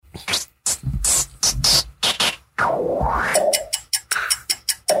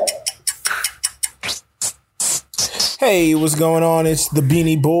Hey, what's going on? It's the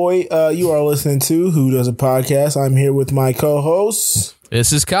Beanie Boy. You are listening to Who Does a Podcast. I'm here with my co-hosts.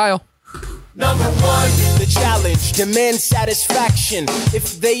 This is Kyle. Number one, the challenge, demand satisfaction.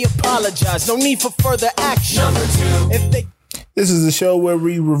 If they apologize, no need for further action. Number two, This is the show where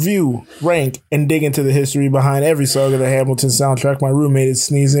we review, rank, and dig into the history behind every song of the Hamilton soundtrack. My roommate is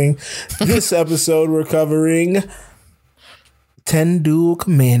sneezing. This episode, we're covering 10 Dual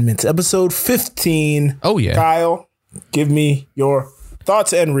Commandments, episode 15. Oh, yeah. Kyle, give me your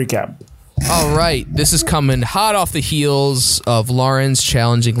thoughts and recap. All right. This is coming hot off the heels of Lawrence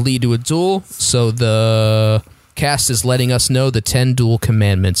challenging Lee to a duel. So the cast is letting us know the 10 Dual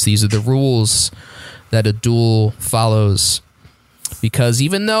Commandments. These are the rules that a duel follows. Because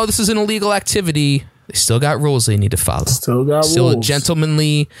even though this is an illegal activity, they still got rules they need to follow. Still rules. A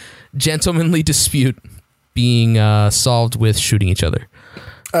gentlemanly dispute being solved with shooting each other.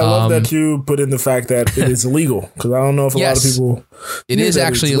 I love that you put in the fact that it is illegal, because I don't know if a lot of people... It is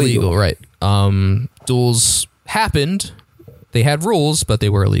actually illegal, right. Duels happened. They had rules, but they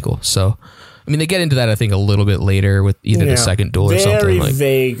were illegal. So, I mean, they get into that, I think, a little bit later with either the second duel or something. Very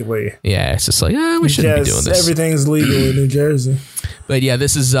vaguely. Yeah, it's just like, we shouldn't be doing this. Everything's legal in New Jersey. But yeah,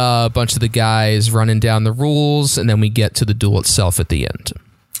 this is a bunch of the guys running down the rules, and then we get to the duel itself at the end.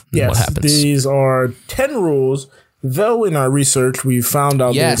 Yes, what happens? These are 10 rules. Though in our research, we found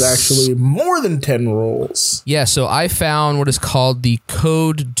out there's actually more than 10 rules. Yeah, so I found what is called the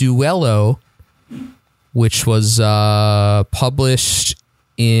Code Duello, which was published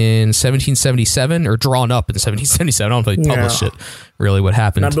in 1777, or drawn up in 1777. I don't know if they published it, really what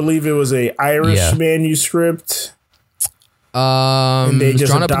happened. And I believe it was a Irish manuscript. And they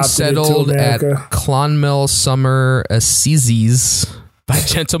just drawn up and settled at Clonmel Summer Assizes by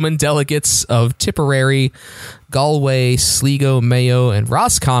gentlemen delegates of Tipperary, Galway, Sligo, Mayo, and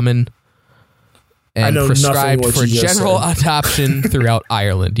Roscommon, and prescribed for general adoption throughout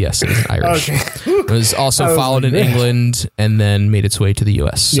Ireland. Yes, it was Irish. Okay. It was also followed in England and then made its way to the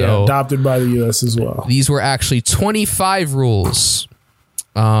U.S. So adopted by the U.S. as well. These were actually 25 rules,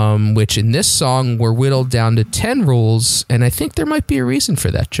 which in this song were whittled down to 10 rules, and I think there might be a reason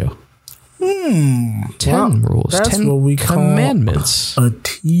for that, Joe. 10 rules. That's 10 what we commandments. Call a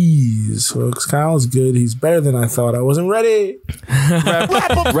tease, folks. Kyle's good. He's better than I thought. I wasn't ready.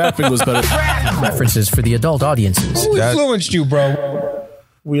 Rapping was better. References for the adult audiences. Who influenced you, bro?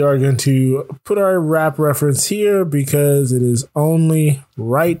 We are going to put our rap reference here because it is only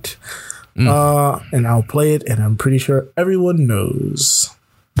right. And I'll play it, and I'm pretty sure everyone knows.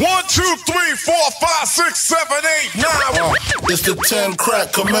 1, 2, 3, 4, 5, 6, 7, 8, 9. It's the 10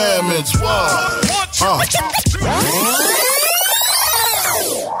 crack commandments.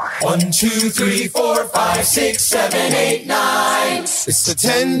 1, 2, 3, 4, 5, 6, 7, 8, 9. It's the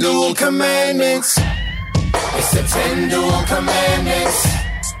 10 dual commandments. It's the 10 dual commandments.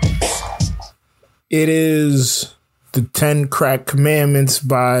 It is the 10 crack commandments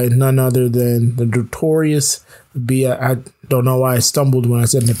by none other than the notorious I don't know why I stumbled when I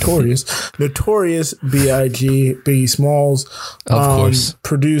said notorious. Notorious B.I.G. Biggie Smalls. Of course.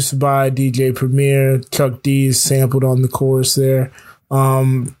 Produced by DJ Premier. Chuck D's sampled on the chorus there.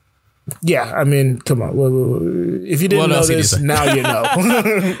 Yeah, I mean, come on. If you didn't know this, now you know.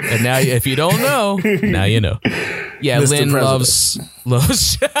 And now, if you don't know, now you know. Yeah, Mr. Lynn President.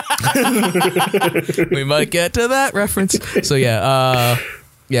 loves. We might get to that reference. So yeah,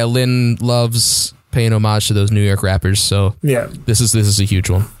 Lynn loves paying homage to those New York rappers. So yeah, this is a huge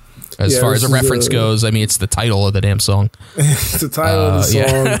one. As far as a reference goes, I mean, it's the title of the damn song. It's the title of the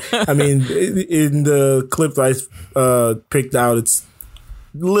song. Yeah. I mean, in the clip I picked out, it's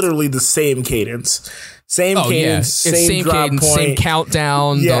literally the same cadence. Same cadence, same drop cadence, point. Same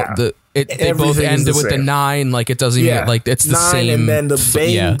countdown. Yeah. They both ended with the 9. Like, it doesn't even, like, it's the 9 same. And then the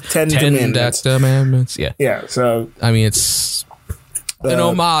bang, 10 commandments. Yeah. Yeah, so. I mean, it's an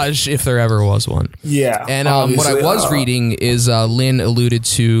homage if there ever was one. Yeah. And what I was reading is Lynn alluded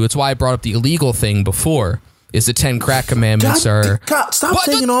to, it's why I brought up the illegal thing before, is the 10 crack commandments God, stop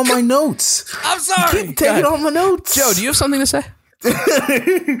taking all my notes. I'm sorry. You keep taking all my notes. Joe, do you have something to say?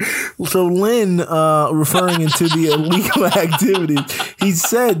 So Lynn, referring into the illegal activity, he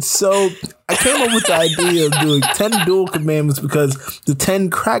said, so I came up with the idea of doing 10 dual commandments because the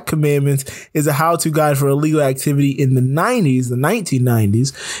 10 crack commandments is a how-to guide for illegal activity in the 90s, the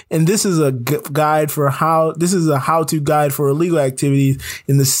 1990s. And this is a how-to guide for illegal activities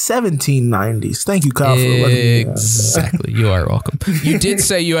in the 1790s. Thank you, Kyle, for letting me know. Exactly. You are welcome. You did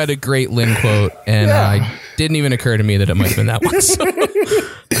say you had a great Lynn quote, and I didn't even occur to me that it might have been that one. So.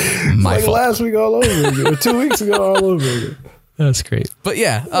 My fault. Last week all over again, or 2 weeks ago all over again. That's great. But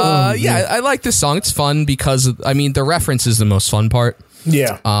yeah, I like this song. It's fun because the reference is the most fun part.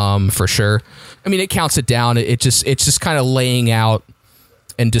 Yeah. For sure. I mean, it counts it down. It's just kind of laying out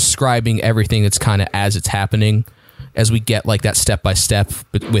and describing everything that's kind of as it's happening, as we get like that step by step,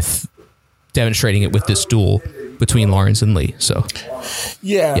 but with demonstrating it with this duel between Lawrence and Lee. So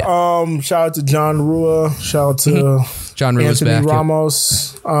yeah. Shout out to John Rua. Shout out to John Rua's Anthony back,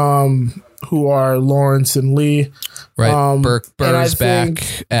 Ramos, who are Lawrence and Lee. Right. Burr's back.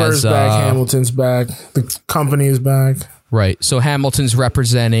 Burr's back. Hamilton's back. The company is back. Right. So Hamilton's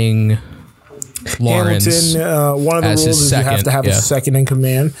representing Lawrence. Hamilton, one of the rules is you have to have a second in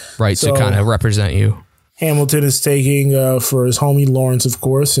command. Right. So, to kind of represent you. Hamilton is taking for his homie Lawrence, of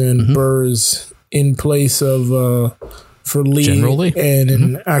course, and Burr is in place of for Lee. General Lee. And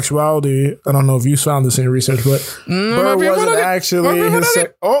in actuality, I don't know if you found this in your research, but Burr wasn't actually his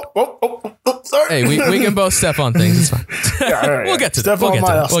sorry. Hey, we can both step on things. It's fine. Yeah, all right, we'll get to step that. on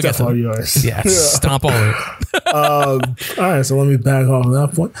mine, I'll step on yours. Yeah, stomp all over. All right, so let me back off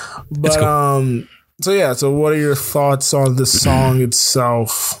that point. But cool. So what are your thoughts on the song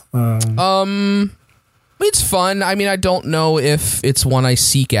itself? It's fun. I mean, I don't know if it's one I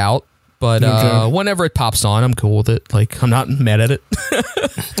seek out, but whenever it pops on, I'm cool with it. Like, I'm not mad at it.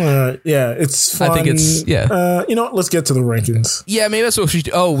 Yeah, it's fun. I think it's, you know what? Let's get to the rankings. Yeah, maybe that's what we should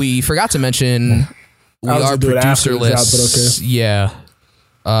do. Oh, we forgot to mention we are producer lists. Okay. Yeah.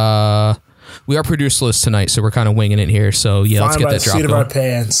 We are producer lists tonight, so we're kind of winging it here. So, yeah, let's get that drop going. Of our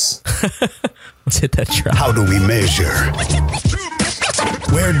pants. Let's hit that drop. How do we measure?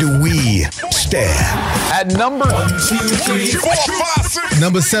 Where do we stand? At number 1, 2, 3, 4, 5, 6.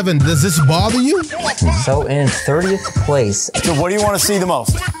 Number 7, does this bother you? So in 30th place. So what do you want to see the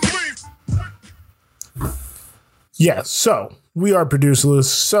most? Yeah, so we are producerless,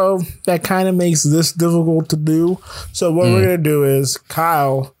 so that kind of makes this difficult to do. So what we're going to do is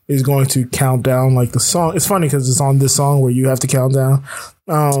Kyle is going to count down like the song. It's funny because it's on this song where you have to count down.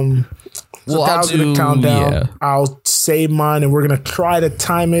 So Kyle's going to count down. Yeah. I'll say mine, and we're going to try to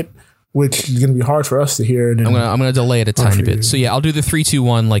time it, which is going to be hard for us to hear. And I'm going to delay it a tiny bit. So yeah, I'll do the 3, 2,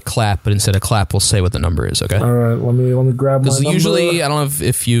 1 like clap, but instead of clap, we'll say what the number is. Okay. All right. Let me grab my number. Because usually, I don't know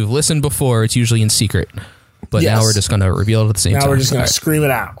if you've listened before, it's usually in secret. But now we're just going to reveal it at the same time. Now we're just going to scream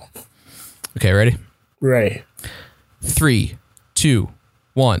it out. Okay, ready? Ready. 3, 2,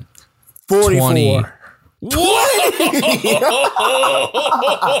 1. 44. 20. What?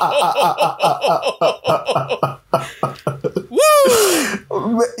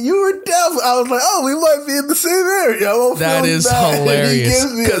 Woo! You were deaf. I was like, oh, we might be in the same area. That is hilarious.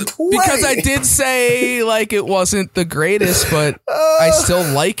 Because I did say like it wasn't the greatest, but I still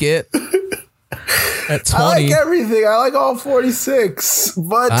like it. At 20. I like everything. I like all 46.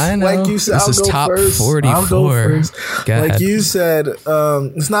 But I know. Like you said, this is top 44. I'll go first. Like you said,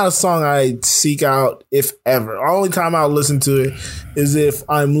 it's not a song I seek out, if ever. The only time I'll listen to it is if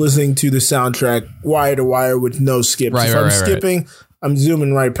I'm listening to the soundtrack wire to wire with no skips. If I'm skipping, I'm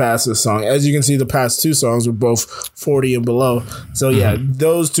zooming right past this song. As you can see, the past two songs were both 40 and below. So yeah,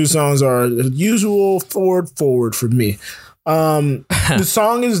 those two songs are the usual forward for me. The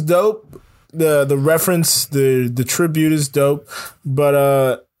song is dope. The reference, the tribute is dope,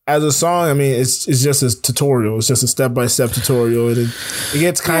 but as a song, I mean, it's just a tutorial. It's just a step-by-step tutorial. It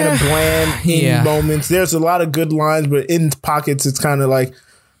gets kind of bland in moments. There's a lot of good lines, but in pockets, it's kind of like,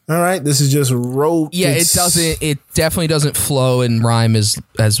 all right, this is just rote. Yeah, it definitely doesn't flow and rhyme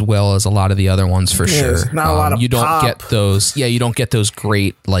as well as a lot of the other ones for sure. Not a lot of you don't pop. get those. Yeah, you don't get those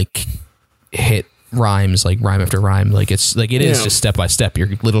great like hit rhymes, like rhyme after rhyme. Like it's like it is just step by step. You're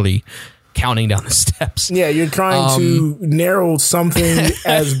literally counting down the steps. Yeah, you're trying to narrow something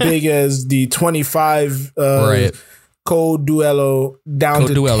as big as the 25 Code Duello down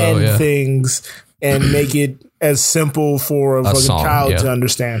to 10 things and make it as simple for a fucking child to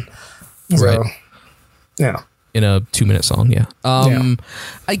understand. So, yeah. In a 2-minute song,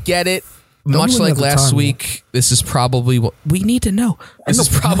 I get it. Much like last week, this is probably what we need to know. This is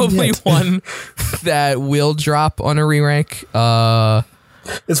probably one that will drop on a re-rank.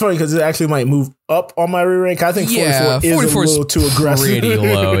 It's funny because it actually might move up on my re-rank. I think 44 is a little too aggressive. Pretty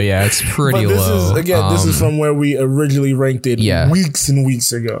low, yeah, it's pretty but this low. This is from where we originally ranked it weeks and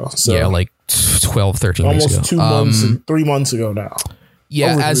weeks ago. So yeah, like 12, 13 almost weeks ago. 2 months, 3 months ago now.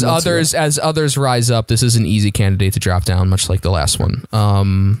 Yeah, as others rise up, this is an easy candidate to drop down, much like the last one.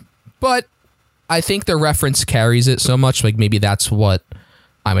 But I think the reference carries it so much, like maybe that's what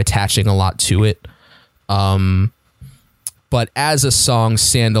I'm attaching a lot to it. But as a song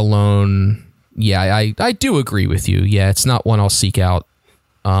standalone, I do agree with you. Yeah, it's not one I'll seek out.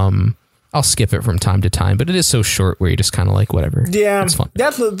 I'll skip it from time to time, but it is so short where you're just kind of like, whatever. Yeah, it's fun.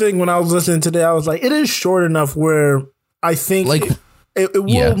 That's the thing. When I was listening today, I was like, it is short enough where I think like it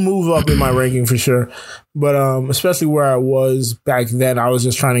will move up in my ranking for sure. But especially where I was back then, I was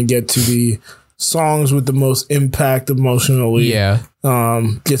just trying to get to the songs with the most impact emotionally. Yeah.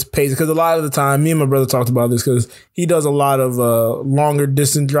 Just pace, because a lot of the time, me and my brother talked about this, because he does a lot of longer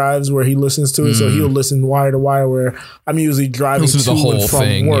distance drives where he listens to it. So he'll listen wire to wire, where I'm usually driving to the whole and from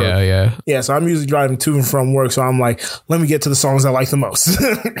thing. work. Yeah. So I'm usually driving to and from work. So I'm like, let me get to the songs I like the most.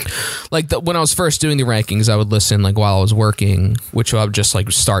 Like when I was first doing the rankings, I would listen like while I was working, which I would just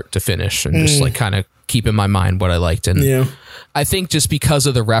like start to finish and just like kind of keep in my mind what I liked. And I think just because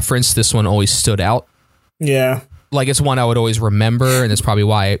of the reference, this one always stood out. Yeah. Like it's one I would always remember, and that's probably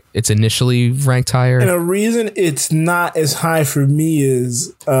why it's initially ranked higher. And a reason it's not as high for me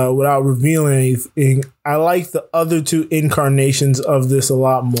is, without revealing anything, I like the other two incarnations of this a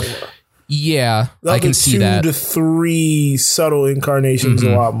lot more. Yeah, I can see that. 2 to 3 subtle incarnations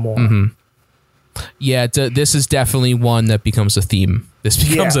a lot more. Yeah, this is definitely one that becomes a theme. This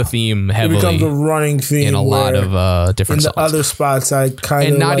becomes a theme heavily. It becomes a running theme in a lot of different songs. In the other spots, I kind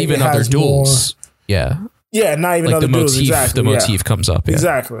of and not even other duels. Yeah. Yeah, not even like other the duels. Motif, Exactly. The motif comes up. Yeah.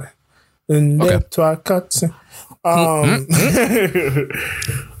 Exactly. And what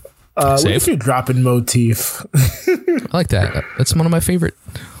if you're dropping motif? I like that. That's one of my favorite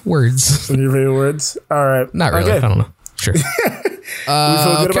words. One of your favorite words? All right. Not really. Okay. I don't know. Sure. We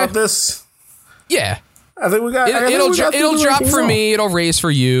feel good about this? Yeah. I think we got it'll drop for me. It'll raise for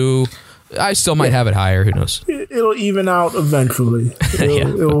you. I still might have it higher. Who knows? It'll even out eventually.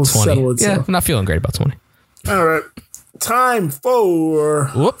 It'll settle itself. Yeah, I'm not feeling great about 20. All right. Time for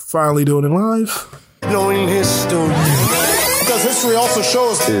finally doing it live. Knowing history. Because history also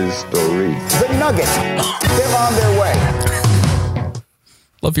shows history. The Nuggets. They're on their way.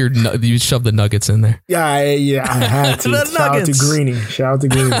 Love you shoved the Nuggets in there. Yeah, I had to. Shout out to Greeny.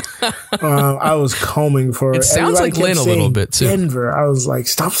 I was combing for it. Sounds like Lynn a little bit too. Denver. I was like,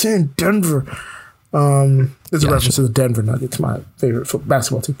 stop saying Denver. There's a reference to the Denver Nuggets, my favorite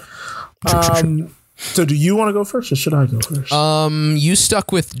basketball team. True. So do you want to go first or should I go first? You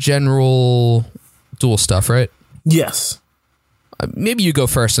stuck with general dual stuff, right? Yes. Maybe you go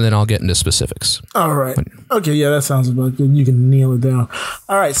first and then I'll get into specifics. All right. Okay, yeah, that sounds about good. You can kneel it down.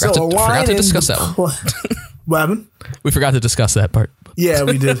 All right, forgot to discuss that one. What happened? We forgot to discuss that part. Yeah,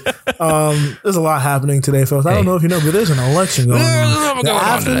 we did. There's a lot happening today, folks. I don't know if you know, but there's an election going on. The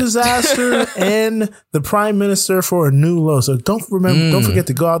after disaster and the prime minister for a new low. So don't forget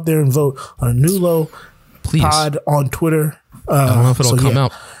to go out there and vote on a new low. Please. Pod on Twitter. I don't know if it'll come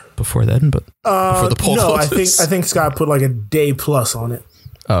out before then, but before the poll closes. I think Scott put like a day plus on it.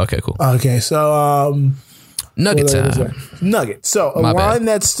 Oh, okay, cool. Okay, so Nuggets. Nugget. So a line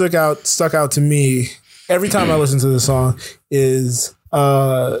that stuck out to me every time I listen to the song is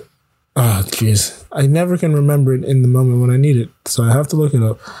I never can remember it in the moment when I need it, so I have to look it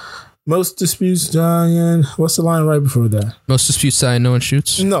up. Most disputes dying. What's the line right before that? Most disputes dying, no one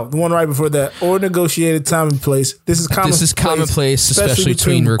shoots. No, the one right before that. Or negotiated time and place. This is commonplace, especially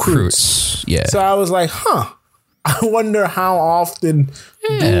between recruits. Yeah. So I was like, I wonder how often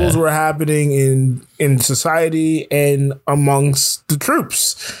duels were happening in society and amongst the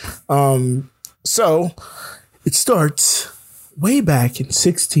troops. So it starts way back in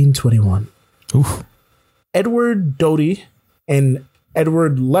 1621. Oof. Edward Doty and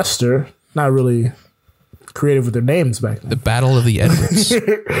Edward Lester, not really creative with their names back then. The Battle of the Edwards.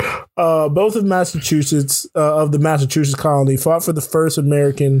 Both of the Massachusetts colony fought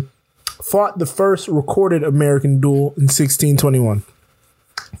the first recorded American duel in 1621.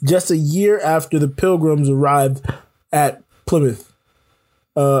 Just a year after the Pilgrims arrived at Plymouth.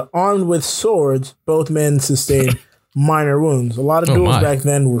 Armed with swords, both men sustained minor wounds. A lot of duels back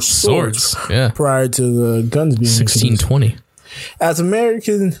then were swords. Prior to the guns being 1620. As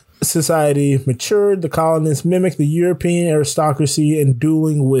American society matured, the colonists mimicked the European aristocracy and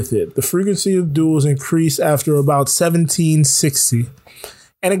dueling with it. The frequency of duels increased after about 1760.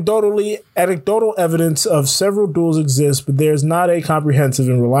 Anecdotal evidence of several duels exists, but there is not a comprehensive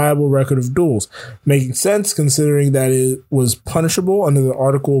and reliable record of duels, making sense considering that it was punishable under the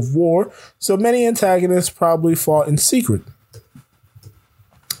Article of War, so many antagonists probably fought in secret.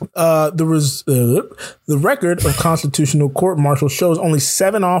 The record of constitutional court-martial shows only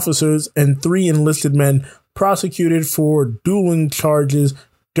 7 officers and 3 enlisted men prosecuted for dueling charges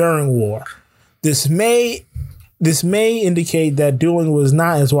during war. This may indicate that dueling was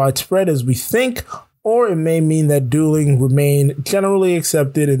not as widespread as we think, or it may mean that dueling remained generally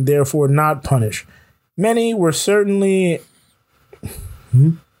accepted and therefore not punished. Many were certainly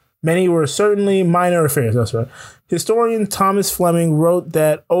Many were certainly minor affairs. That's right. Historian Thomas Fleming wrote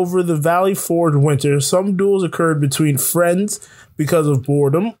that over the Valley Forge winter, some duels occurred between friends because of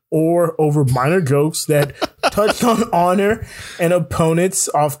boredom or over minor jokes that touched on honor, and opponents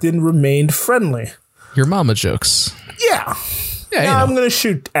often remained friendly. Your mama jokes. Yeah. Now I'm going to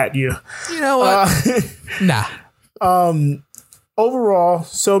shoot at you. You know what? Nah. Overall,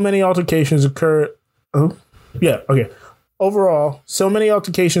 so many altercations occurred. Overall, so many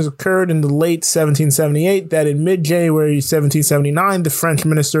altercations occurred in the late 1778 that in mid-January 1779, the French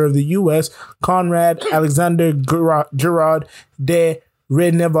minister of the U.S., Conrad Alexander Gerard de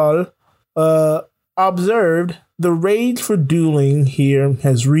Reneval, observed, "The rage for dueling here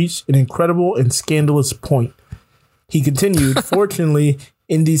has reached an incredible and scandalous point." He continued, "Fortunately,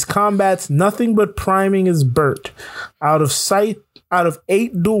 in these combats, nothing but priming is burnt. Out of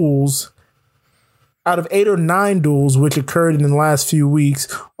 8 or 9 duels which occurred in the last few weeks,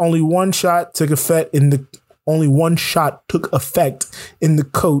 only one shot took effect in the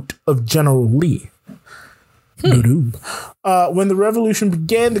coat of General Lee." When the revolution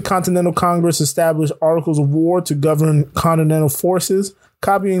began, the Continental Congress established articles of war to govern continental forces.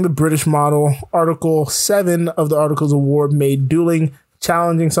 Copying the British model, Article 7 of the Articles of War made dueling,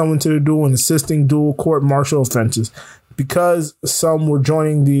 challenging someone to a duel, and assisting dual court-martial offenses. Because some were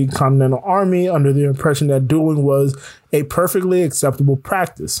joining the Continental Army under the impression that dueling was a perfectly acceptable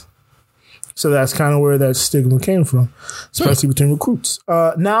practice. So that's kind of where that stigma came from, especially between recruits.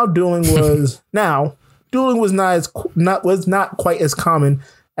 Dueling was not quite as common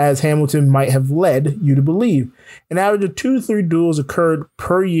as Hamilton might have led you to believe. An average of 2 to 3 duels occurred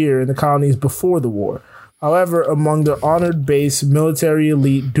per year in the colonies before the war. However, among the honored base military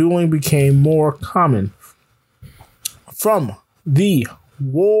elite, dueling became more common. From the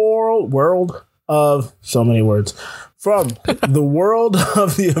world of so many words. From the world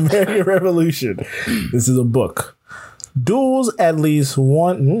of the American Revolution. This is a book. Duels, at least the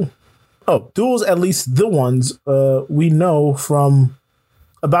ones we know from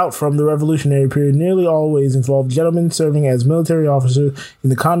the Revolutionary period, nearly always involved gentlemen serving as military officers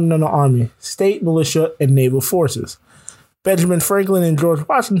in the Continental Army, state militia, and naval forces. Benjamin Franklin and George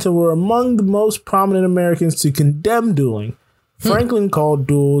Washington were among the most prominent Americans to condemn dueling. Franklin called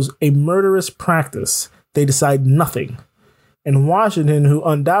duels a murderous practice. They decide nothing. And Washington, who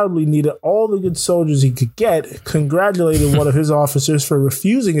undoubtedly needed all the good soldiers he could get, congratulated one of his officers for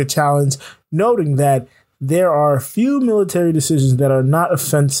refusing a challenge, noting that there are few military decisions that are not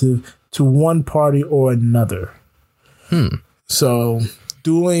offensive to one party or another. So,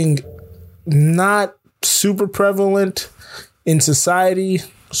 dueling, not super prevalent in society,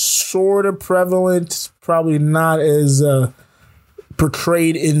 sort of prevalent, probably not as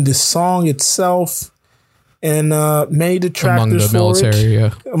portrayed in the song itself, and many detractors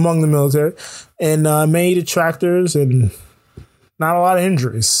among the military, and many detractors, and not a lot of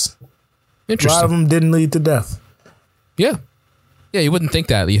injuries. A lot of them didn't lead to death. Yeah, you wouldn't think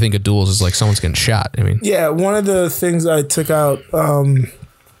that. You think of duels as like someone's getting shot. I mean, yeah, one of the things I took out.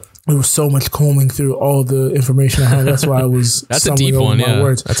 There was so much combing through all the information I had. That's why I was. That's a deep one. Yeah,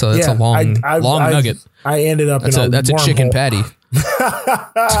 words. That's a long nugget. I ended up that's in a chicken patty.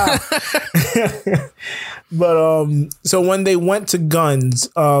 But so when they went to guns,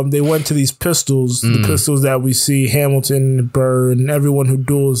 they went to these pistols, the pistols that we see Hamilton, Burr, and everyone who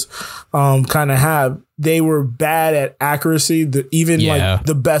duels kind of have. They were bad at accuracy. Like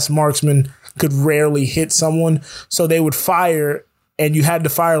the best marksman could rarely hit someone, so they would fire. And you had to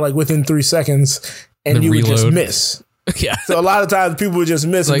fire like within 3 seconds, and you would just miss. Yeah. So a lot of times people would just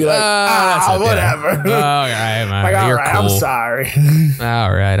miss and be like, whatever. All right, man. Like, all right, cool. I'm sorry.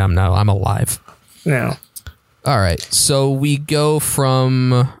 All right, I'm alive. Yeah. All right. So we go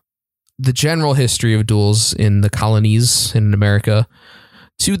from the general history of duels in the colonies in America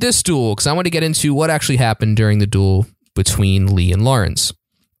to this duel, because I want to get into what actually happened during the duel between Lee and Lawrence.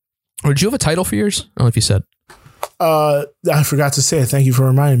 Or did you have a title for yours? I don't know if you said. I forgot to say it. Thank you for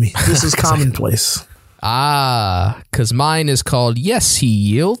reminding me. This is Commonplace. Because mine is called Yes, He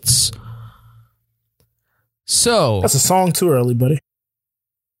Yields. So. That's a song too early, buddy.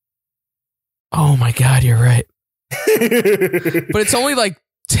 Oh my God, you're right. But it's only like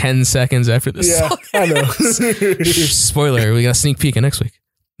 10 seconds after this song. I know. Spoiler, we got a sneak peek of next week.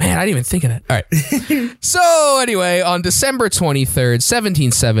 Man, I didn't even think of that. All right. So anyway, on December 23rd,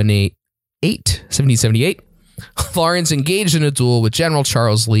 1778, Lawrence engaged in a duel with General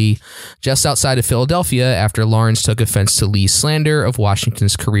Charles Lee just outside of Philadelphia after Lawrence took offense to Lee's slander of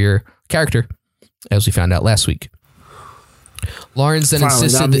Washington's character, as we found out last week. Lawrence then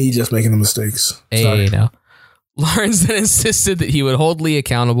insisted that me just making the mistakes. Hey, no. Lawrence then insisted that he would hold Lee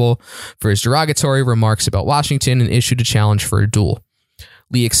accountable for his derogatory remarks about Washington and issued a challenge for a duel.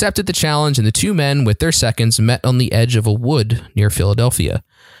 Lee accepted the challenge, and the two men, with their seconds, met on the edge of a wood near Philadelphia.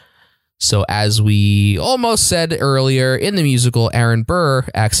 So as we almost said earlier, in the musical, Aaron Burr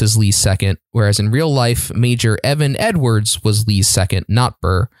acts as Lee's second, whereas in real life, Major Evan Edwards was Lee's second, not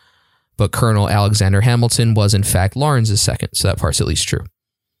Burr. But Colonel Alexander Hamilton was, in fact, Lawrence's second, so that part's at least true.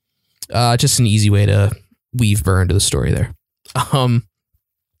 Just an easy way to weave Burr into the story there.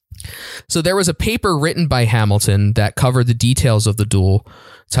 So there was a paper written by Hamilton that covered the details of the duel,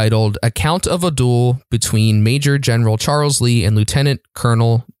 titled Account of a Duel Between Major General Charles Lee and Lieutenant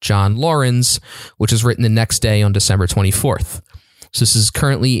Colonel John Laurens, which was written the next day on December 24th. So this is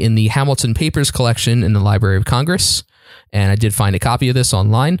currently in the Hamilton Papers collection in the Library of Congress, and I did find a copy of this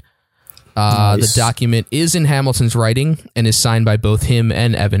online. Nice. The document is in Hamilton's writing and is signed by both him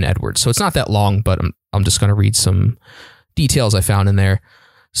and Evan Edwards. So it's not that long, but I'm just going to read some details I found in there.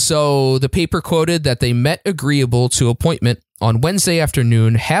 So the paper quoted that they met agreeable to appointment on Wednesday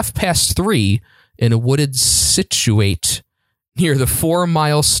afternoon, 3:30, in a wooded situate near the 4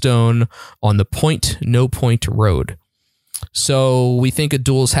 Mile Stone on the Point No Point Road. So we think a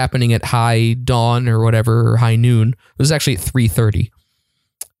duel is happening at high dawn or whatever, or high noon. It was actually at 3:30.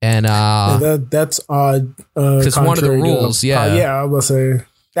 And that's odd. Because one of the rules, I was going to say,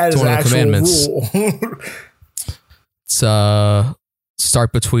 that is an actual rule. It's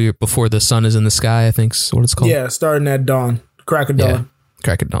start before the sun is in the sky, I think is what it's called. Yeah, starting at dawn. Crack of dawn. Yeah,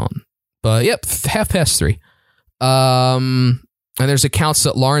 crack of dawn. But yep, 3:30. And there's accounts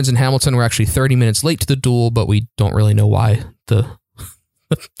that Lawrence and Hamilton were actually 30 minutes late to the duel, but we don't really know why. The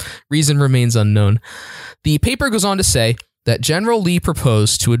reason remains unknown. The paper goes on to say that General Lee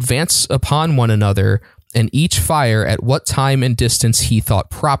proposed to advance upon one another and each fire at what time and distance he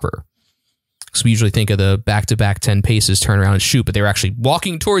thought proper. So we usually think of the back-to-back 10 paces, turn around and shoot, but they were actually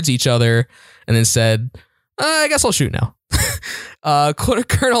walking towards each other and then said, I guess I'll shoot now.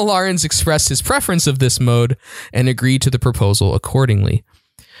 Colonel Lawrence expressed his preference of this mode and agreed to the proposal accordingly.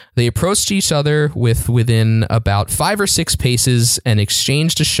 They approached each other within about 5 or 6 paces and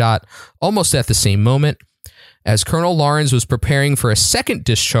exchanged a shot almost at the same moment. As Colonel Lawrence was preparing for a second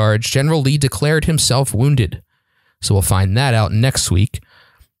discharge, General Lee declared himself wounded. So we'll find that out next week.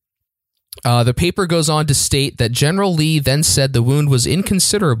 The paper goes on to state that General Lee then said the wound was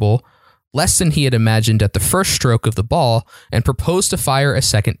inconsiderable, less than he had imagined at the first stroke of the ball, and proposed to fire a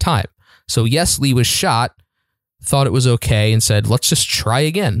second time. So yes, Lee was shot, thought it was okay, and said, let's just try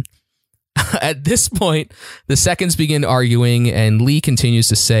again. At this point, the seconds begin arguing, and Lee continues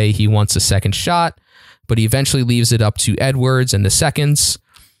to say he wants a second shot, but he eventually leaves it up to Edwards and the seconds,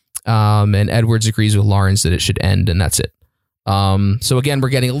 and Edwards agrees with Lawrence that it should end, and that's it. So again, we're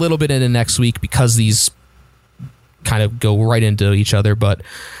getting a little bit into next week because these kind of go right into each other, but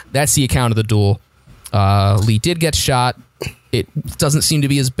that's the account of the duel. Lee did get shot. It doesn't seem to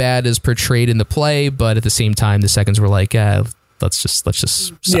be as bad as portrayed in the play, but at the same time, the seconds were like, let's just stop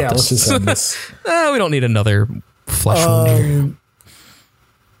this. Let's just end this. We don't need another flesh wound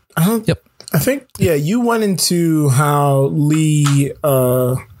here. Yep. I think, you went into how Lee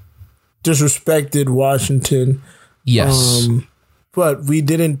disrespected Washington. Yes. But we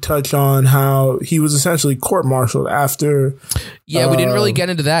didn't touch on how he was essentially court-martialed after. Yeah, we didn't really get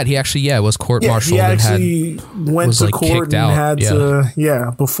into that. He actually, was court-martialed. He actually went to court and had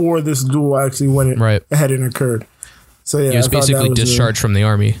to, before this duel actually had occurred. So, he was basically discharged from the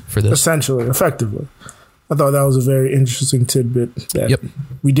army for this. Essentially, effectively. I thought that was a very interesting tidbit that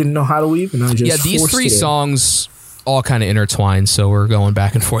we didn't know how to weave, and I just these 3 songs all kind of intertwined, so we're going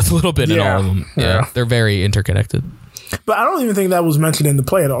back and forth a little bit in all of them. Yeah, they're very interconnected. But I don't even think that was mentioned in the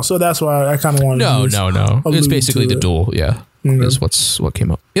play at all, so that's why I kind of wanted to No. It was basically the duel, is what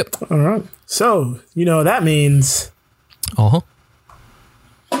came up. Yep. All right. So, that means...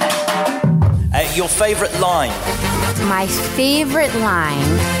 Your favorite line? My favorite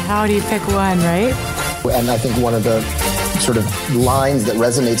line. How do you pick one, right? And I think one of the sort of lines that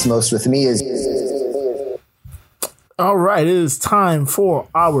resonates most with me is... All right, it is time for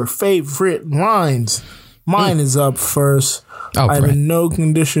our favorite lines. Mine is up first. I'm in no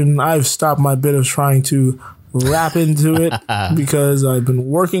condition. I've stopped my bit of trying to rap into it because I've been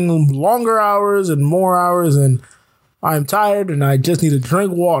working longer hours and more hours, and I'm tired and I just need to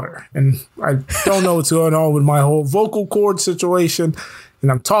drink water. And I don't know what's going on with my whole vocal cord situation.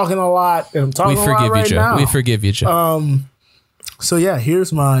 And I'm talking a lot. And I'm talking a lot right now. We forgive you, Joe. So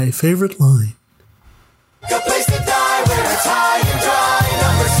here's my favorite line. Good place to die where it's high and dry.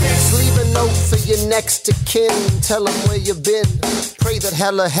 Number 6. Leave a note for your next of kin. Tell them where you've been. Pray that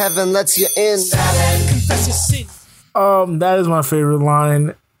hell or heaven lets you in. 7. confess your sin. That is my favorite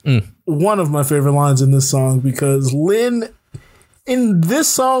line. One of my favorite lines in this song, because Lynn, in this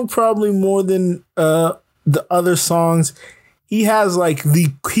song, probably more than the other songs, he has like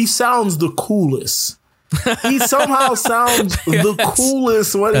he sounds the coolest. He somehow sounds the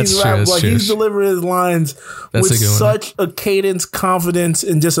coolest when he's rapping. Like he's delivering his lines with such a cadence, confidence,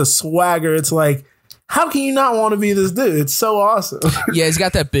 and just a swagger. It's like, how can you not want to be this dude? It's so awesome. Yeah, he's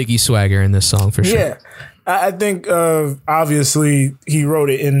got that Biggie swagger in this song for sure. Yeah. I think obviously he wrote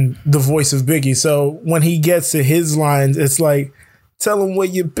it in the voice of Biggie. So when he gets to his lines, it's like, tell him where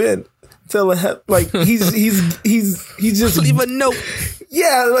you've been. Tell him, like he's just leave a note.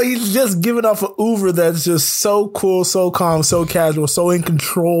 Yeah, like he's just giving off an oeuvre that's just so cool, so calm, so casual, so in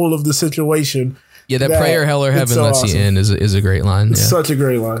control of the situation. Yeah, that prayer hell or heaven lets you in is a great line. Yeah. Such a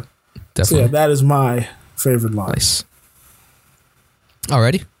great line. Definitely. So yeah, that is my favorite line. Nice.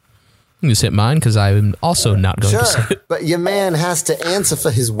 Alrighty. You just hit mine because I'm also not going to say it. But your man has to answer for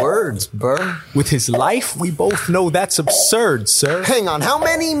his words, Burr. With his life, we both know that's absurd, sir. Hang on, how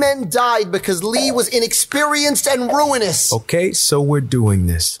many men died because Lee was inexperienced and ruinous? Okay, so we're doing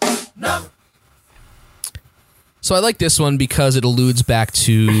this. No. So I like this one because it alludes back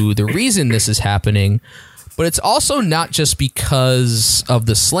to the reason this is happening, but it's also not just because of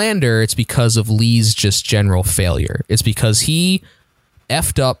the slander, it's because of Lee's just general failure. It's because he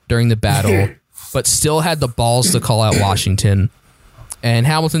effed up during the battle, but still had the balls to call out Washington. And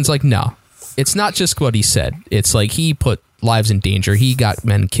Hamilton's like, no, it's not just what he said. It's like he put lives in danger. He got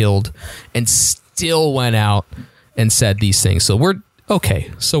men killed and still went out and said these things. So we're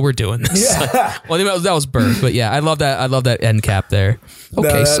okay. So we're doing this. Yeah. Well, that was Burr, but yeah, I love that. I love that end cap there.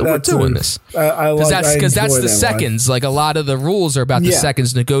 Okay, so we're doing this. Because that's the seconds. Like a lot of the rules are about the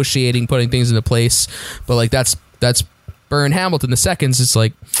seconds, negotiating, putting things into place. But like that's Burr and Hamilton, the seconds, it's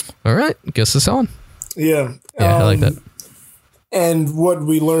like, all right, guess it's on. Yeah. Yeah, I like that. And what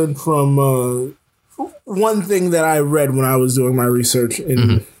we learned from one thing that I read when I was doing my research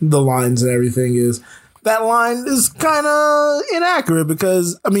in the lines and everything is that line is kind of inaccurate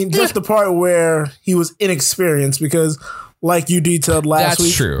because, I mean, just the part where he was inexperienced because, like you detailed last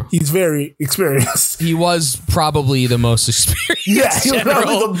week, true. He's very experienced. He was probably the most experienced. Yeah, he was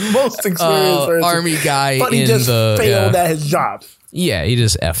probably the most experienced person. Army guy, but he just failed at his job. Yeah, he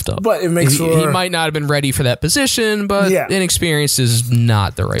just effed up. But it makes he might not have been ready for that position, but inexperienced is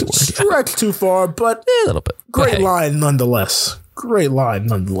not the right word. Stretched too far, but a little bit. Great line nonetheless. Great line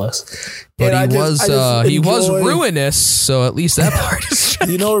nonetheless. But he was ruinous, so at least that part is true.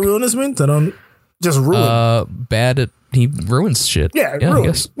 Do you know what ruinous means? I don't. Just ruin. Bad at. He ruins shit. Yeah, ruin. I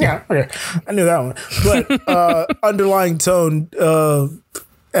guess. Yeah, okay. I knew that one. But underlying tone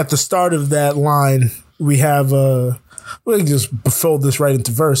at the start of that line, we have we can just fold this right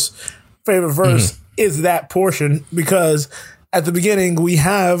into verse. Favorite verse is that portion because at the beginning we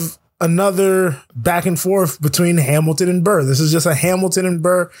have another back and forth between Hamilton and Burr. This is just a Hamilton and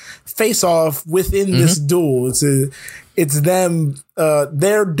Burr face off within this duel. It's them,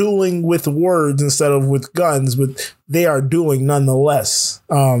 they're dueling with words instead of with guns, but they are dueling nonetheless.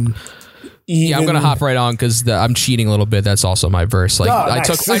 I'm gonna hop right on because I'm cheating a little bit. That's also my verse. Like I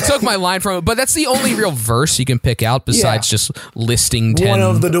took my line from it, but that's the only real verse you can pick out besides just listing 10 one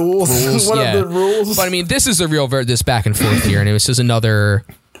of the duels. Rules. One of the rules. But I mean, this is a real verse. This back and forth here, and it was just another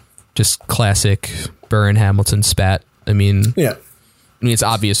just classic Burr and Hamilton spat. I mean, it's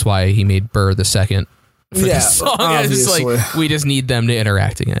obvious why he made Burr the second. For this song. It's like we just need them to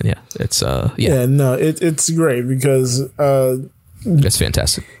interact again. Yeah, it's it's great because it's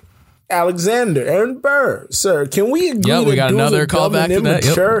fantastic. Alexander and Burr, sir, can we agree? Yeah, we got another callback to that.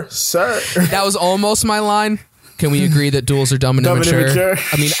 Sure, sir. That was almost my line. Can we agree that duels are dumb and immature?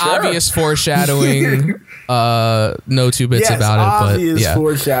 I mean, obvious foreshadowing. No two bits about it, but obvious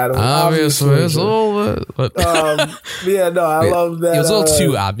foreshadowing. Obvious a little bit. But I love that. It was a little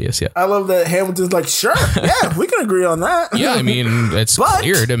too obvious. Yeah, I love that Hamilton's like, sure, yeah, we can agree on that. Yeah, I mean, it's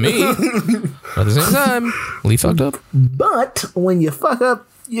clear to me. But at the same time, Lee fucked up. But when you fuck up,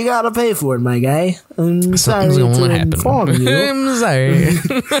 you gotta pay for it, my guy. I'm sorry to inform you. I'm sorry.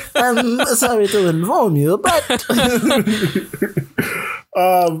 I'm sorry to inform you, but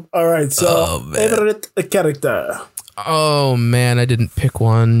all right. So, favorite character. Oh man, I didn't pick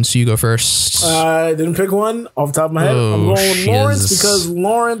one. So you go first. I didn't pick one off the top of my head. I'm going with Lawrence because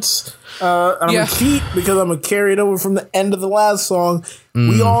Lawrence. I'm a cheat because I'm gonna carry it over from the end of the last song.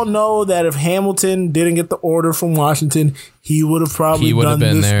 We all know that if Hamilton didn't get the order from Washington, he would have probably done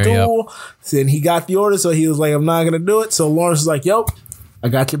this duel. Then he got the order, so he was like, "I'm not gonna do it." So Lawrence is like, "Yo, I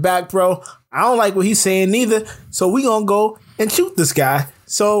got your back, bro. I don't like what he's saying neither. So we gonna go and shoot this guy."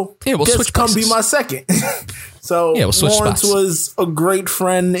 So we'll just switch come places. be my second. So we'll switch Lawrence spots. was a great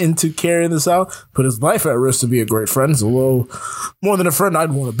friend into carrying this out. Put his life at risk to be a great friend. It's a little more than a friend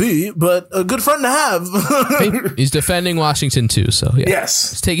I'd want to be, but a good friend to have. He's defending Washington too, so yeah.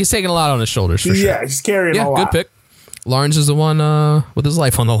 Yes. He's taking a lot on his shoulders for sure. Yeah, he's carrying a lot. Good pick. Lawrence is the one with his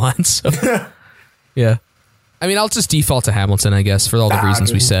life on the line, so yeah. I mean, I'll just default to Hamilton, I guess, for all the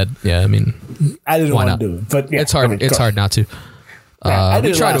reasons we said. Yeah, I mean, I didn't why want not? to do it, but yeah, it's hard. It's hard not to. I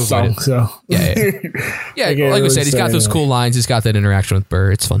did we try to last avoid song, it. So Yeah. Like we said, he's got those cool lines. He's got that interaction with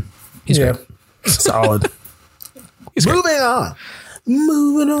Burr. It's fun. He's great. Solid. He's great.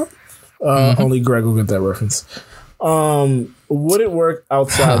 Moving on. Only Greg will get that reference. Would it work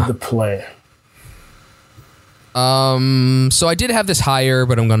outside the play? So I did have this higher,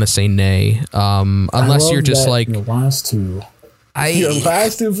 but I'm going to say nay. Unless you're just like your last two. Your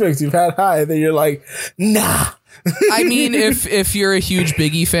last two picks you've had high, then you're like, nah. I mean, if you're a huge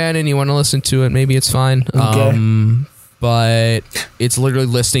Biggie fan and you want to listen to it, maybe it's fine. Okay. But it's literally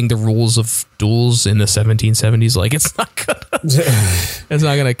listing the rules of duels in the 1770s. Like it's not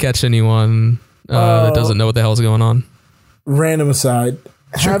gonna catch anyone that doesn't know what the hell's going on. Random aside,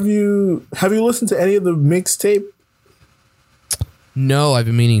 sure. Have you listened to any of the mixtape? No, I've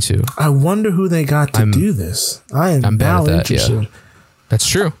been meaning to. I wonder who they got to do this. I'm bad at that. Interested. Yeah. That's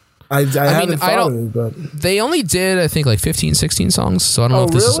true. I haven't thought of it, but they only did, I think, like 15, 16 songs. So I don't know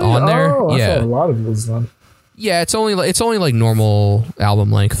if this is on there. I thought a lot of it was done. Yeah, it's only like normal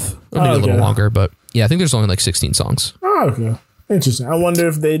album length. Maybe a little longer, but yeah, I think there's only like 16 songs. Oh, okay. Interesting. I wonder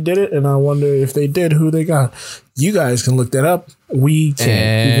if they did it, and I wonder if they did, who they got. You guys can look that up. We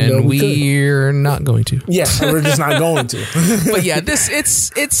can't. And we're not going to. Yeah, we're just not going to. But yeah,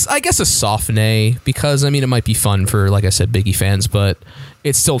 it's I guess a soft nay, because I mean it might be fun for, like I said, Biggie fans, but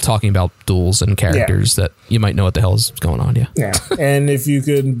it's still talking about duels and characters that you might know what the hell is going on. Yeah. Yeah. And if you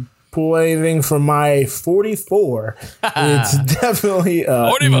could pull anything from my 44, it's definitely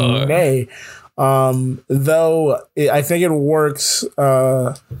a nay. Though I think it works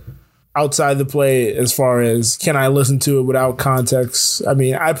outside the play as far as can I listen to it without context. I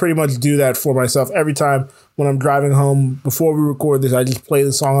mean, I pretty much do that for myself every time when I'm driving home. Before we record this, I just play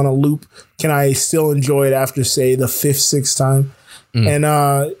the song on a loop. Can I still enjoy it after, say, the 5th, 6th time? And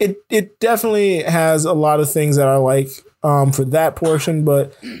it definitely has a lot of things that I like for that portion.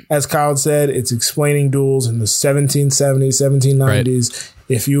 But as Kyle said, it's explaining duels in the 1770s, 1790s. Right.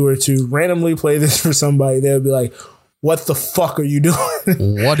 If you were to randomly play this for somebody, they would be like, what the fuck are you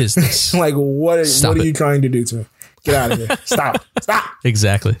doing? What is this? Like, what are you trying to do to me? Get out of here. Stop.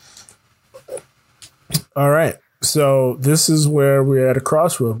 Exactly. All right. So this is where we're at a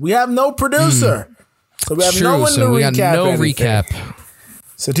crossroad. We have no producer. So we have no one to recap. Got no recap.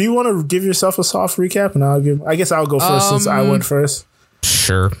 So do you want to give yourself a soft recap? And I guess I'll go first since I went first.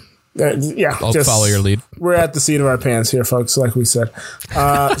 Sure. Yeah. I'll follow your lead. We're at the seat of our pants here, folks, like we said.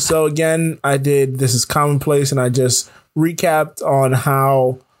 So again, this is commonplace, and I just recapped on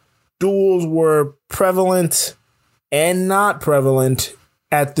how duels were prevalent and not prevalent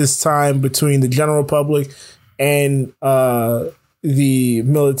at this time between the general public and the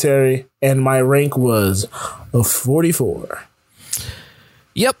military, and my rank was a 44.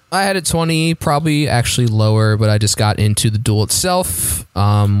 Yep, I had it 20, probably actually lower, but I just got into the duel itself.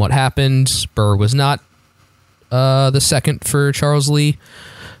 What happened? Burr was not the second for Charles Lee.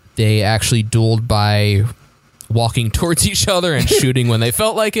 They actually dueled by walking towards each other and shooting when they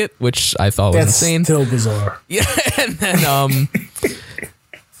felt like it, which I thought was insane. Still bizarre. Yeah, and then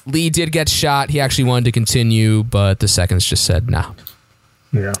Lee did get shot. He actually wanted to continue, but the seconds just said nah.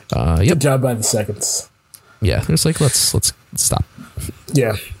 Yeah. Good job by the seconds. Yeah, it's like let's stop.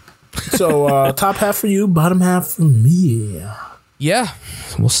 Yeah. So top half for you, bottom half for me. Yeah,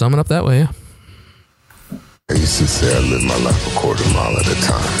 we'll sum it up that way. Yeah. I used to say I live my life a quarter mile at a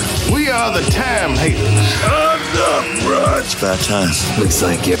time. We are the time haters. Time's up, bruh. It's about time. Looks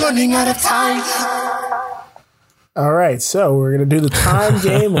like you're running out of time. All right, so we're going to do the time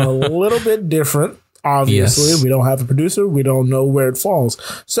game a little bit different. Obviously, yes. We don't have a producer. We don't know where it falls.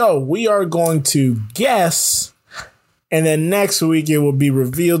 So we are going to guess, and then next week it will be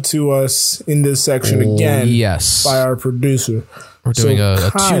revealed to us in this section again by our producer. We're doing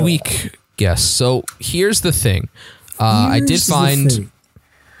a 2-week guess. So here's the thing. I did find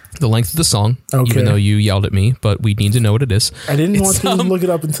the length of the song, even though you yelled at me, but we need to know what it is. I didn't want to look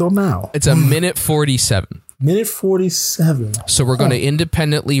it up until now. It's a minute 47. Minute 47. So we're going to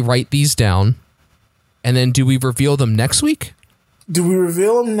independently write these down. And then do we reveal them next week? Do we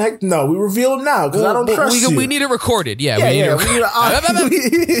reveal them next? No, we reveal them now because I don't trust you. We need it recorded. Yeah, we need an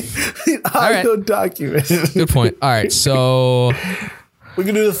audio document. Good point. All right, so We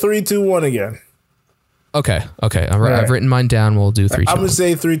can do the 3, 2, 1 again. Okay. I've written mine down. We'll do 3, 2, 1. I'm going to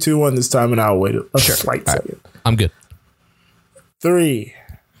say 3, 2, 1 this time, and I'll wait a slight second. I'm good. 3,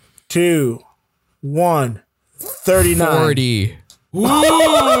 2, 1, 39. 40. Ooh.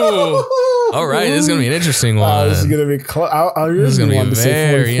 All right, this is going to be an interesting one. This is going to be close. I really wanted to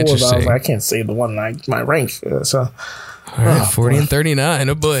say 44, interesting. but I can't say the one my rank. So. All right, 40 and 39.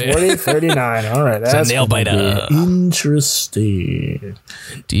 Oh boy. 40 and 39. All right. That's a nail biter. Interesting.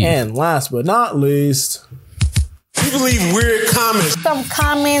 Indeed. And last but not least, people leave weird comments. Some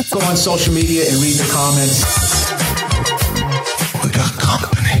comments. Go on social media and read the comments. We got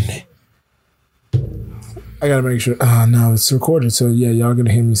company. I gotta make sure. Oh no, it's recorded. So yeah, y'all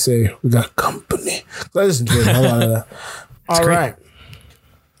gonna hear me say we got company. I just enjoyed a lot of that. All right.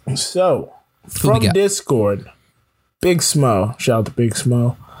 So from Discord. Big Smo, shout out to Big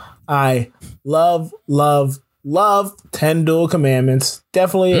Smo. I love 10 Dual Commandments.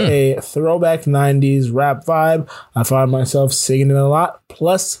 Definitely a throwback 90s rap vibe. I find myself singing it a lot.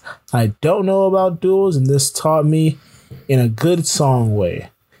 Plus, I don't know about duels, and this taught me in a good song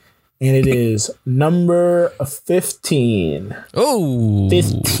way. And it is number 15. Oh,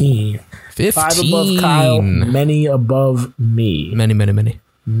 15. 5 above Kyle, many above me.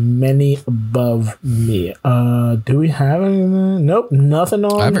 Many above me. Do we have any? Nope, nothing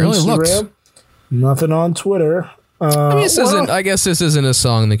on I haven't really Instagram. Looked. Nothing on Twitter. I guess this isn't a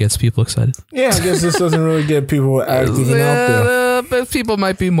song that gets people excited. Yeah, I guess this doesn't really get people acting out there. But people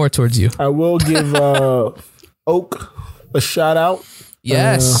might be more towards you. I will give Oak a shout out.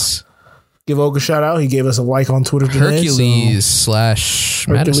 Yes. Give Oak a shout out. He gave us a like on Twitter today. Hercules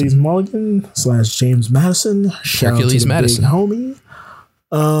Mulligan / James Madison. Shout Hercules out to Madison. Big homie.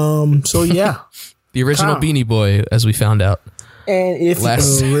 So yeah, the original Beanie Boy, as we found out. And if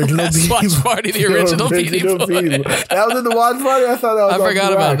last original watch party, the original Beanie Boy. That was in the watch party. I thought that was. I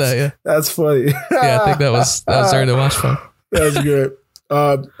forgot about that. Yeah, that's funny. Yeah, I think that was during the watch party. That's good.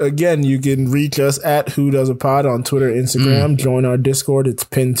 Again, you can reach us at Who Does a Pod on Twitter, Instagram. Join our Discord. It's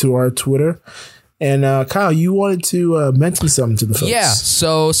pinned to our Twitter. And Kyle, you wanted to mention something to the folks. Yeah,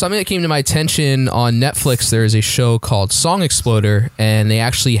 so something that came to my attention on Netflix, there is a show called Song Exploder, and they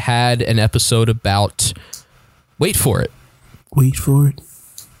actually had an episode about Wait For It.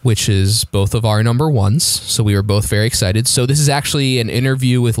 Which is both of our number ones, so we were both very excited. So this is actually an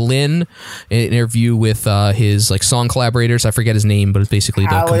interview with Lynn, an interview with his song collaborators. I forget his name, but it's basically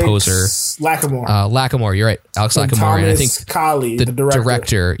the composer. Lackamore, you're right. Alex and Lackamore. Thomas and I think Colley, the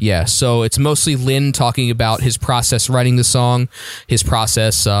director. Yeah, so it's mostly Lynn talking about his process writing the song, his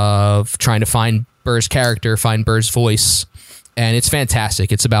process of trying to find Burr's character, find Burr's voice, and it's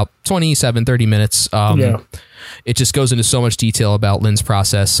fantastic. It's about 30 minutes. It just goes into so much detail about Lynn's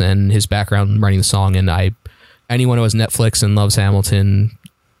process and his background writing the song. And anyone who has Netflix and loves Hamilton,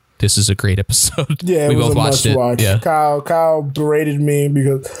 this is a great episode. Yeah, we both watched it. Watch. Yeah. Kyle berated me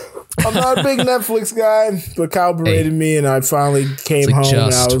because I'm not a big Netflix guy, but Kyle berated me, and I finally came home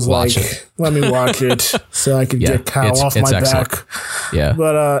and I was like, let me watch it so I could get Kyle off my back. Yeah.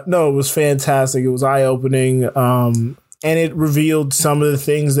 But no, it was fantastic. It was eye-opening. And it revealed some of the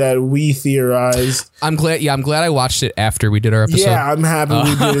things that we theorized. I'm glad I watched it after we did our episode. Yeah, I'm happy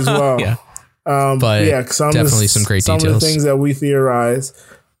we did as well. Yeah. But yeah, some great details. Some of the things that we theorized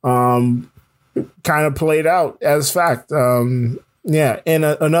kind of played out as fact. Yeah, and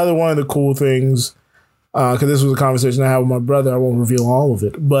another one of the cool things, because this was a conversation I had with my brother. I won't reveal all of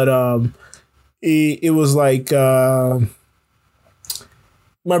it, but it was like my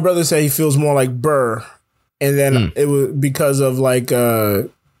brother said he feels more like Burr. And then it was because of you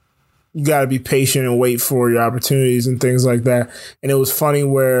got to be patient and wait for your opportunities and things like that. And it was funny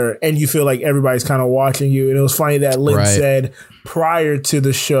and you feel like everybody's kind of watching you. And it was funny that Lynn said prior to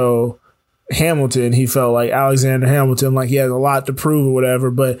the show, Hamilton, he felt like Alexander Hamilton, like he has a lot to prove or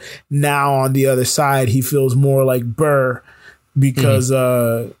whatever. But now on the other side, he feels more like Burr because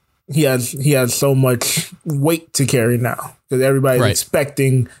he has so much weight to carry now. Because everybody's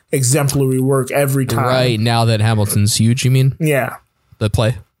expecting exemplary work every time. Right, now that Hamilton's huge, you mean? Yeah. The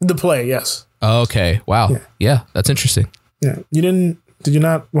play? The play, yes. Okay, wow. Yeah, that's interesting. Yeah. Did you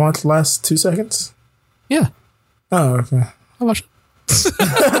not watch the last 2 seconds? Yeah. Oh, okay. I watched it.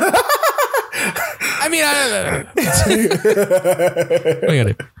 I mean, I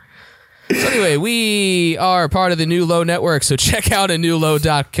So anyway, we are part of the New Low Network, so check out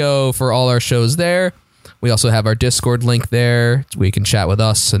anewlow.co for all our shows there. We also have our Discord link there where you can chat with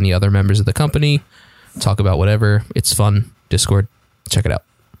us and the other members of the company, talk about whatever. It's fun. Discord. Check it out.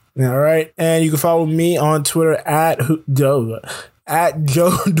 All right. And you can follow me on Twitter at at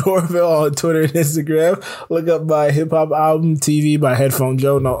Joe Dorville on Twitter and Instagram. Look up my hip hop album TV by Headphone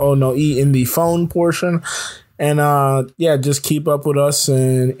Joe, no O, no E in the phone portion. And just keep up with us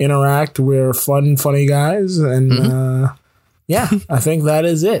and interact. We're funny guys. And I think that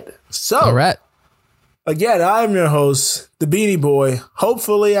is it. So, all right. Again, I'm your host, the Beanie Boy.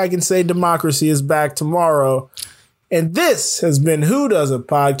 Hopefully I can say democracy is back tomorrow. And this has been Who Does It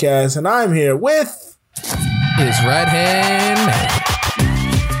Podcast. And I'm here with his right hand man.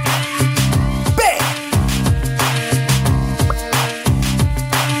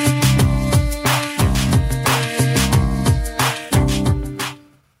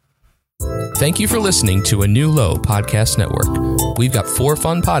 Thank you for listening to A New Low Podcast Network. We've got 4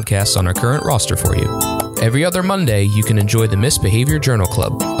 fun podcasts on our current roster for you. Every other Monday, you can enjoy the Misbehavior Journal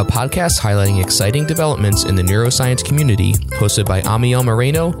Club, a podcast highlighting exciting developments in the neuroscience community, hosted by Amiel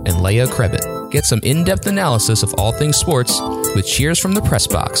Moreno and Leia Krebit. Get some in-depth analysis of all things sports with Cheers from the Press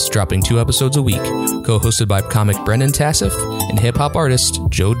Box, dropping 2 episodes a week, co-hosted by comic Brennan Tassif and hip-hop artist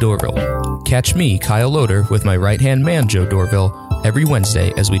Joe Dorville. Catch me, Kyle Loader, with my right-hand man, Joe Dorville, every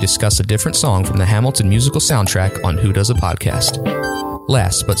Wednesday as we discuss a different song from the Hamilton musical soundtrack on Who Does a Podcast.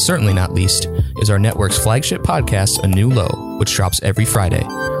 Last, but certainly not least, is our network's flagship podcast, A New Low, which drops every Friday.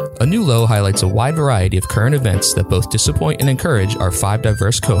 A New Low highlights a wide variety of current events that both disappoint and encourage our 5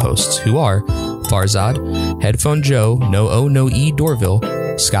 diverse co-hosts, who are Farzad, Headphone Joe, No O, No E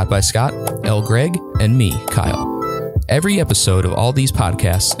Dorville, Scott by Scott, L. Greg, and me, Kyle. Every episode of all these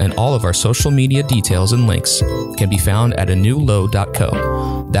podcasts and all of our social media details and links can be found at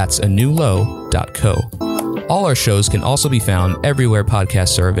anewlow.co. That's anewlow.co. All our shows can also be found everywhere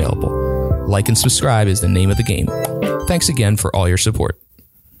podcasts are available. Like and subscribe is the name of the game. Thanks again for all your support.